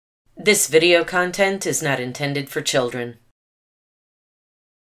This video content is not intended for children.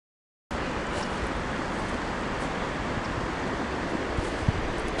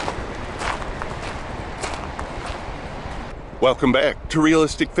 Welcome back to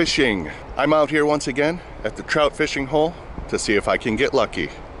Realistic Fishing. I'm out here once again at the trout fishing hole to see if I can get lucky.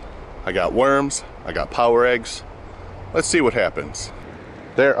 I got worms, I got power eggs. Let's see what happens.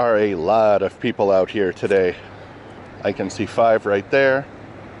 There are a lot of people out here today. I can see 5 right there.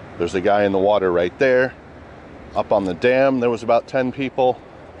 There's a guy in the water right there. Up on the dam, there was about 10 people.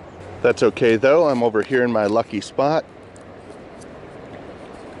 That's okay though, I'm over here in my lucky spot.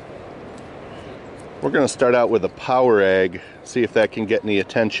 We're gonna start out with a power egg, see if that can get any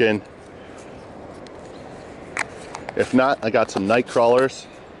attention. If not, I got some Nightcrawlers.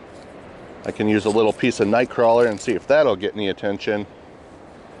 I can use a little piece of Nightcrawler and see if that'll get any attention.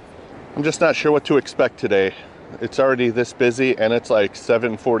 I'm just not sure what to expect today. It's already this busy and it's like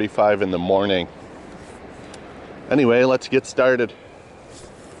 7:45 in the morning. Anyway, let's get started.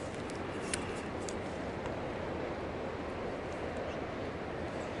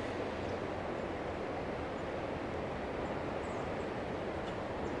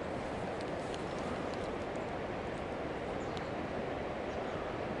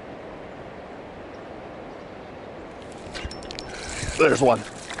 There's one.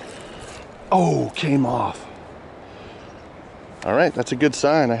 Oh, came off. All right, that's a good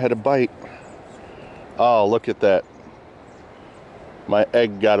sign. I had a bite. Oh, look at that. My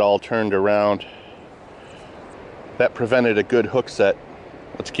egg got all turned around. That prevented a good hook set.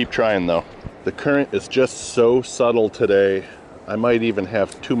 Let's keep trying though. The current is just so subtle today. I might even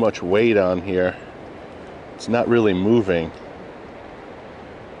have too much weight on here. It's not really moving.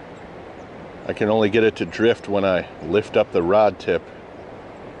 I can only get it to drift when I lift up the rod tip.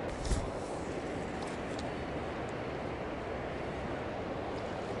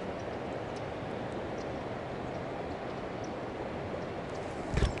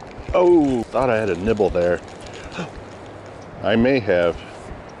 Oh, thought I had a nibble there. I may have.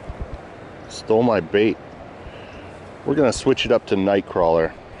 Stole my bait. We're gonna switch it up to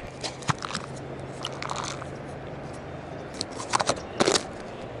Nightcrawler.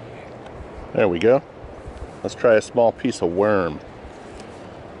 There we go. Let's try a small piece of worm.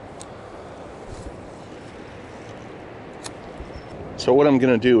 So what I'm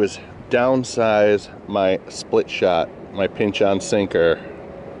gonna do is downsize my split shot, my pinch on sinker.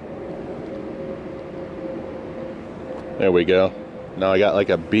 There we go. Now I got like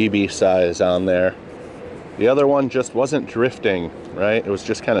a BB size on there. The other one just wasn't drifting, right? It was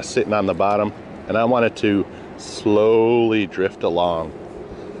just kind of sitting on the bottom, and I wanted to slowly drift along.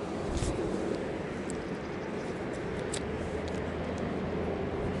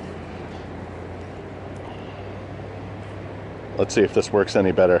 Let's see if this works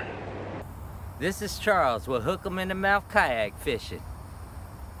any better. This is Charles with Hook 'em in the Mouth Kayak Fishing.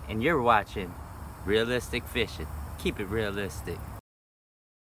 And you're watching Realistic Fishing. Keep it realistic.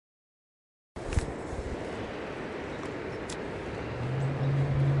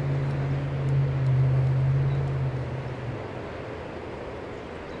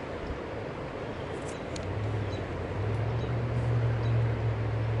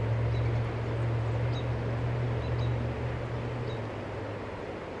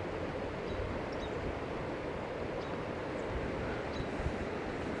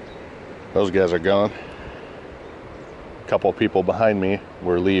 Those guys are gone. A couple people behind me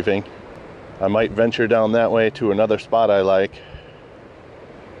were leaving. I might venture down that way to another spot I like.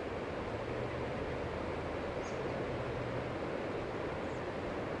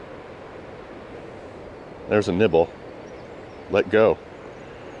 There's a nibble. Let go.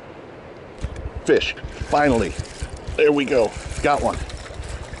 Fish, finally. There we go, got one.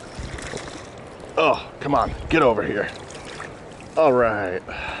 Oh, come on, get over here. All right.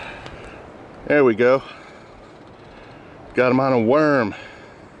 There we go. Got him on a worm.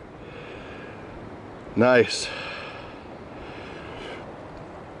 Nice.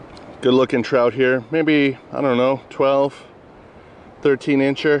 Good looking trout here. Maybe, I don't know, 12, 13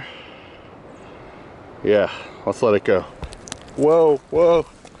 incher. Yeah, let's let it go. Whoa, whoa,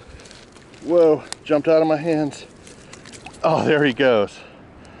 whoa, jumped out of my hands. Oh, there he goes.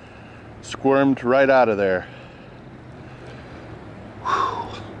 Squirmed right out of there.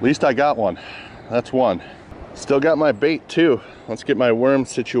 At least I got one. That's one. Still got my bait too. Let's get my worm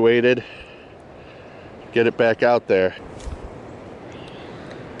situated. Get it back out there.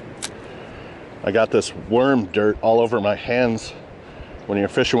 I got this worm dirt all over my hands. When you're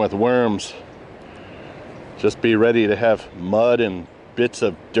fishing with worms, just be ready to have mud and bits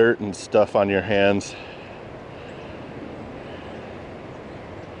of dirt and stuff on your hands.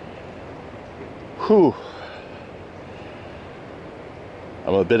 Whew.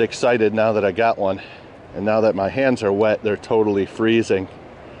 I'm a bit excited now that I got one, and now that my hands are wet, they're totally freezing.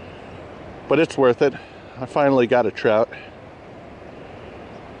 But it's worth it. I finally got a trout.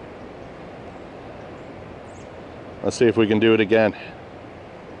 Let's see if we can do it again.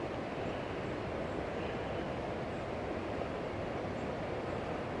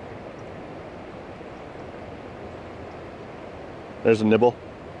 There's a nibble.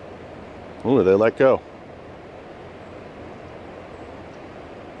 Ooh, they let go.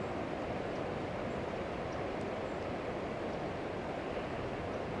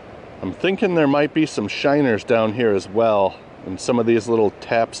 I'm thinking there might be some shiners down here as well, and some of these little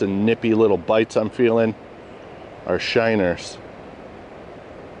taps and nippy little bites I'm feeling are shiners.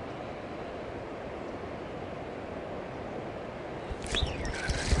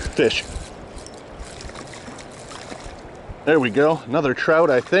 Fish. There we go, another trout,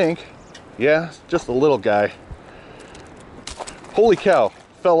 I think. Yeah, just a little guy. Holy cow,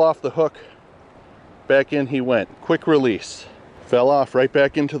 fell off the hook. Back in he went, quick release. Fell off right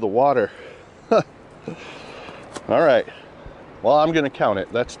back into the water. All right, well, I'm gonna count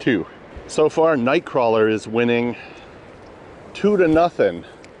it, that's 2. So far, Nightcrawler is winning 2-0.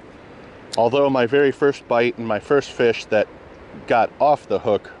 Although my very first bite and my first fish that got off the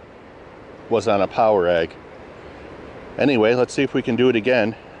hook was on a power egg. Anyway, let's see if we can do it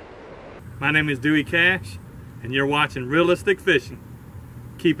again. My name is Dewey Cash, and you're watching Realistic Fishing.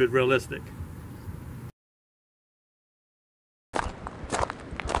 Keep it realistic.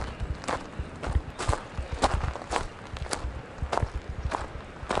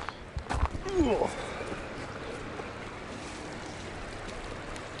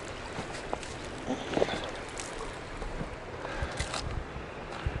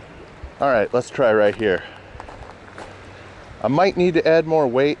 All right, let's try right here. I might need to add more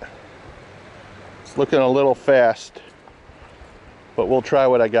weight. It's looking a little fast, but we'll try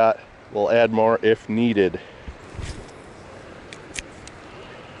what I got. We'll add more if needed.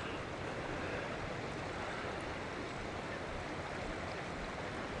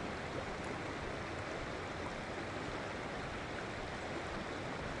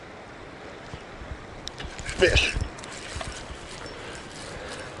 Fish.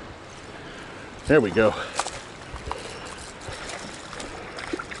 There we go.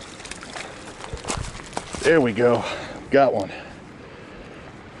 There we go. Got one.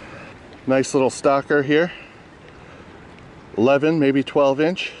 Nice little stalker here. 11, maybe 12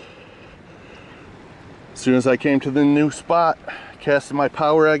 inch. As soon as I came to the new spot, casting my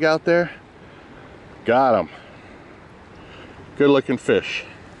power egg out there, got him. Good looking fish.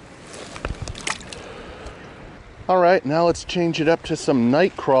 All right, now let's change it up to some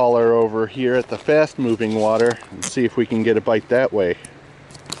Nightcrawler over here at the fast moving water and see if we can get a bite that way.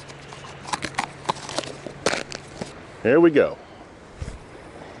 There we go.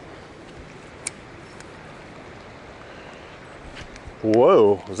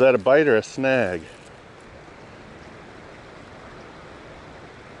 Whoa, was that a bite or a snag?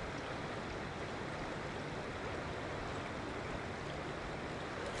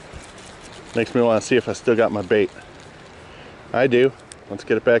 Makes me want to see if I still got my bait. I do. Let's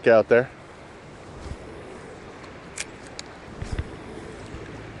get it back out there.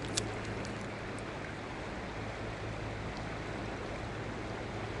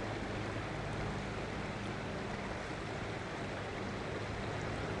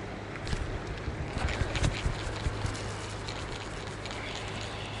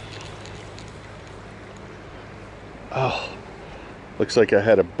 Oh. Looks like I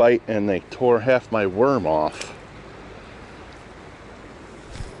had a bite and they tore half my worm off.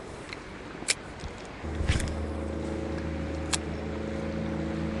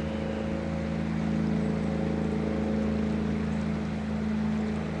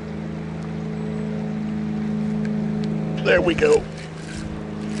 There we go.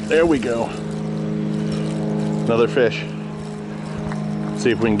 There we go. Another fish.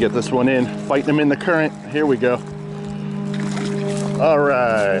 See if we can get this one in. Fighting him in the current. Here we go. All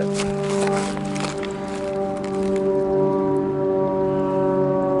right.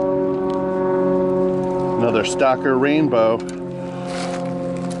 Another stalker rainbow.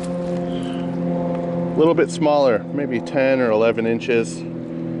 A little bit smaller, maybe 10 or 11 inches.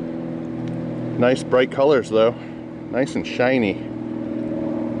 Nice bright colors though. Nice and shiny.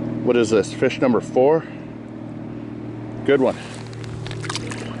 What is this, fish number 4? Good one.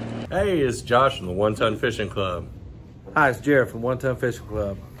 Hey, it's Josh from the One Ton Fishing Club. Hi, it's Gerry from One Ton Fishing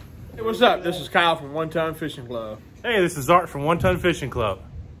Club. Hey, what's up? This is Kyle from One Ton Fishing Club. Hey, this is Art from One Ton Fishing Club.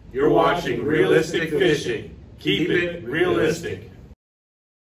 You're watching Realistic Fishing. Keep it realistic.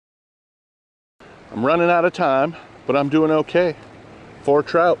 I'm running out of time, but I'm doing okay. 4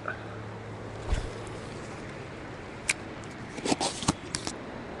 trout.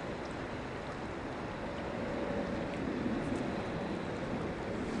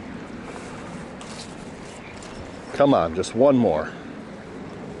 Come on, just one more.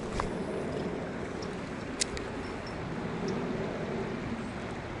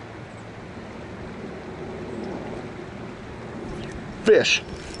 Fish.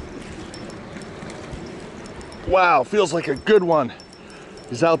 Wow, feels like a good one.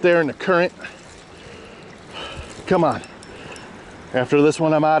 He's out there in the current. Come on. After this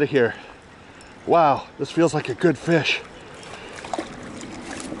one, I'm out of here. Wow, this feels like a good fish.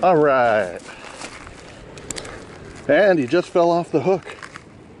 All right. And he just fell off the hook.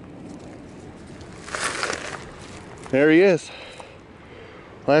 There he is.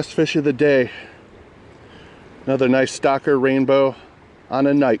 Last fish of the day. Another nice stalker rainbow on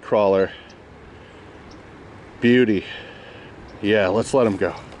a nightcrawler. Beauty. Yeah, let's let him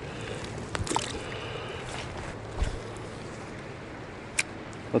go.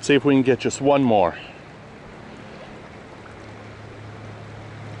 Let's see if we can get just one more.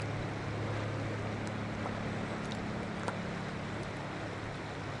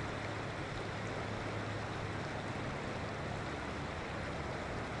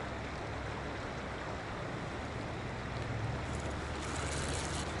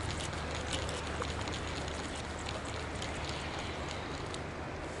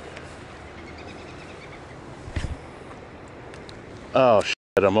 Oh shit,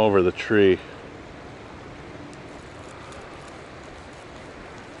 I'm over the tree.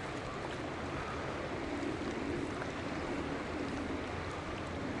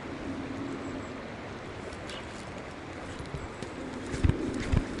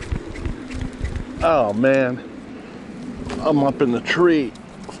 Oh man, I'm up in the tree.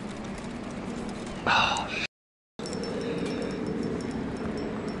 Oh, shit.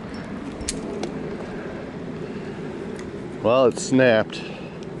 Well, it snapped.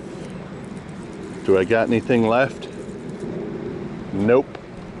 Do I got anything left? Nope.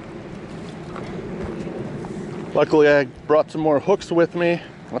 Luckily I brought some more hooks with me.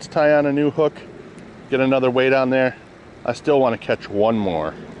 Let's tie on a new hook, get another weight on there. I still want to catch one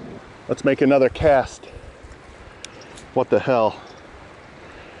more. Let's make another cast. What the hell?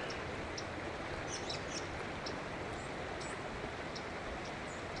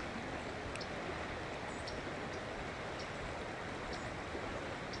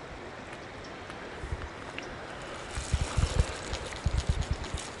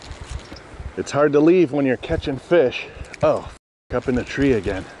 It's hard to leave when you're catching fish. Oh, up in the tree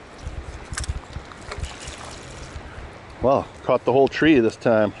again. Well, caught the whole tree this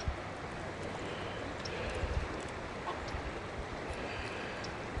time.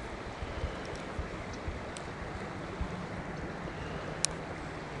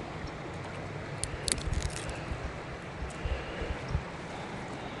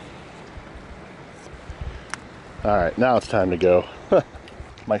 All right, now it's time to go.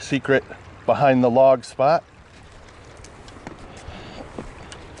 My secret behind the log spot.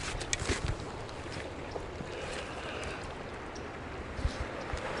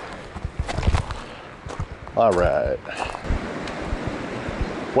 All right.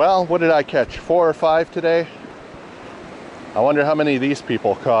 Well, what did I catch? 4 or 5 today? I wonder how many of these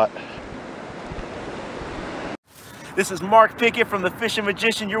people caught. This is Mark Pickett from The Fishing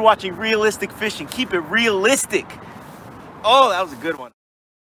Magician. You're watching Realistic Fishing. Keep it realistic. Oh, that was a good one.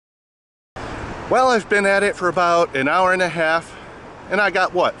 Well, I've been at it for about an hour and a half, and I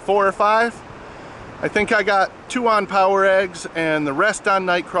got what, 4 or 5? I think I got 2 on power eggs and the rest on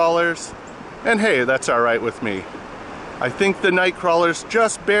nightcrawlers. And hey, that's all right with me. I think the nightcrawlers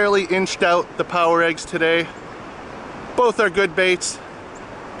just barely inched out the power eggs today. Both are good baits,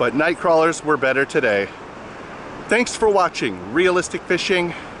 but nightcrawlers were better today. Thanks for watching Realistic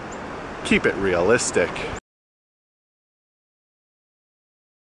Fishing. Keep it realistic.